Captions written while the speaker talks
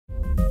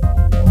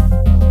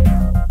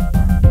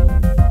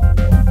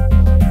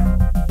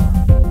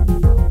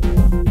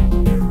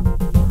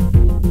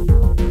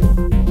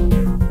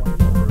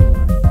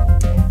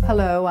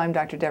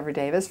I'm Dr. Devra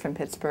Davis from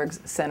Pittsburgh's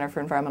Center for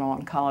Environmental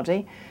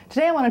Oncology.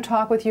 Today I want to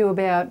talk with you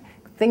about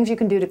things you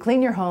can do to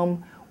clean your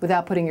home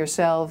without putting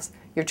yourselves,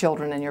 your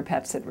children, and your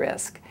pets at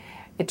risk.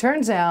 It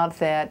turns out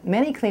that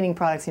many cleaning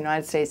products in the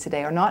United States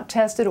today are not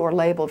tested or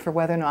labeled for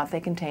whether or not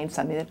they contain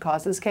something that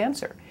causes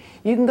cancer.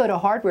 You can go to a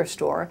hardware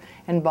store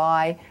and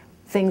buy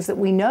things that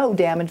we know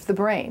damage the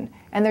brain,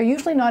 and they're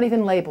usually not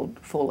even labeled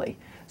fully.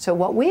 So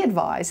what we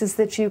advise is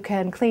that you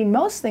can clean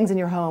most things in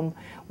your home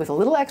with a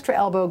little extra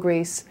elbow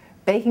grease,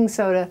 baking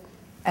soda,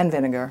 and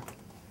vinegar.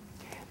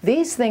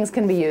 These things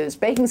can be used,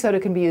 baking soda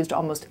can be used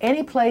almost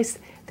any place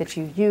that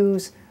you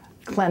use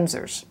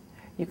cleansers.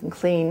 You can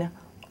clean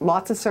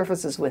lots of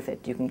surfaces with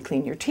it. You can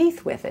clean your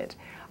teeth with it.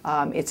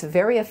 It's a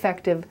very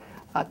effective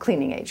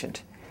cleaning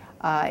agent.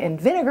 And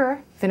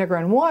vinegar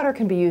and water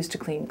can be used to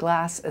clean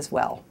glass as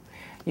well.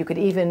 You could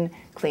even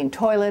clean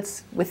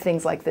toilets with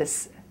things like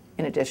this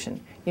in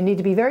addition. You need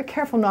to be very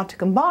careful not to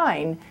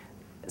combine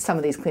some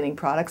of these cleaning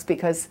products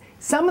because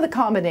some of the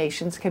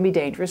combinations can be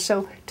dangerous.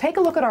 So take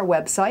a look at our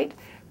website,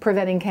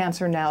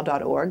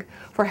 preventingcancernow.org,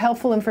 for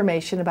helpful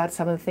information about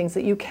some of the things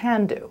that you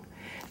can do.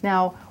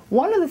 Now,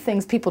 one of the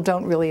things people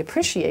don't really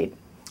appreciate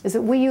is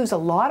that we use a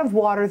lot of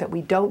water that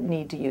we don't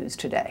need to use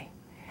today.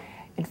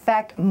 In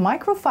fact,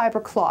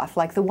 microfiber cloth,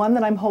 like the one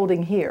that I'm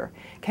holding here,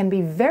 can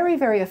be very,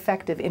 very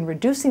effective in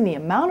reducing the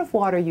amount of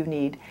water you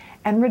need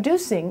and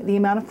reducing the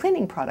amount of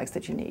cleaning products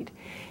that you need.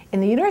 In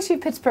the University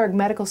of Pittsburgh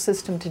medical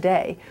system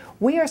today,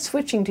 we are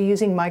switching to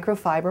using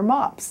microfiber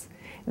mops.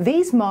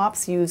 These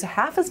mops use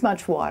half as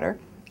much water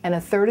and a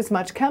third as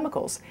much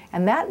chemicals.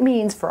 And that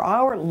means for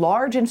our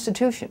large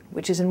institution,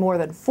 which is in more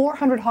than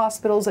 400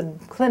 hospitals and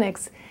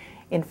clinics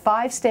in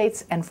 5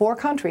 states and 4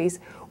 countries,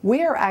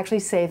 we are actually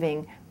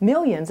saving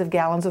millions of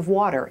gallons of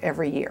water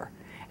every year.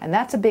 And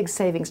that's a big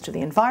savings to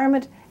the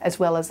environment as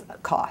well as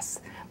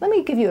costs. Let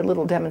me give you a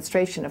little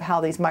demonstration of how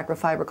these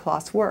microfiber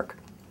cloths work.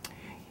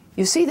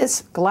 You see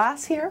this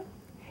glass here?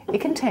 It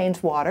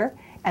contains water,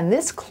 and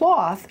this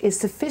cloth is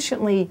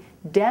sufficiently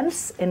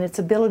dense in its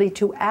ability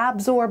to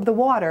absorb the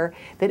water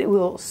that it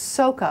will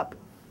soak up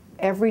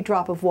every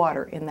drop of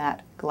water in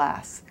that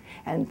glass.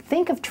 And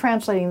think of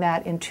translating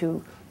that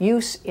into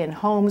use in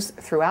homes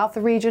throughout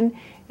the region,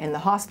 in the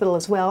hospital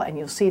as well, and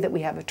you'll see that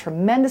we have a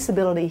tremendous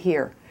ability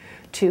here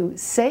to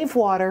save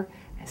water,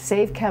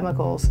 save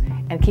chemicals,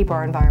 and keep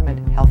our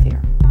environment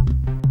healthier.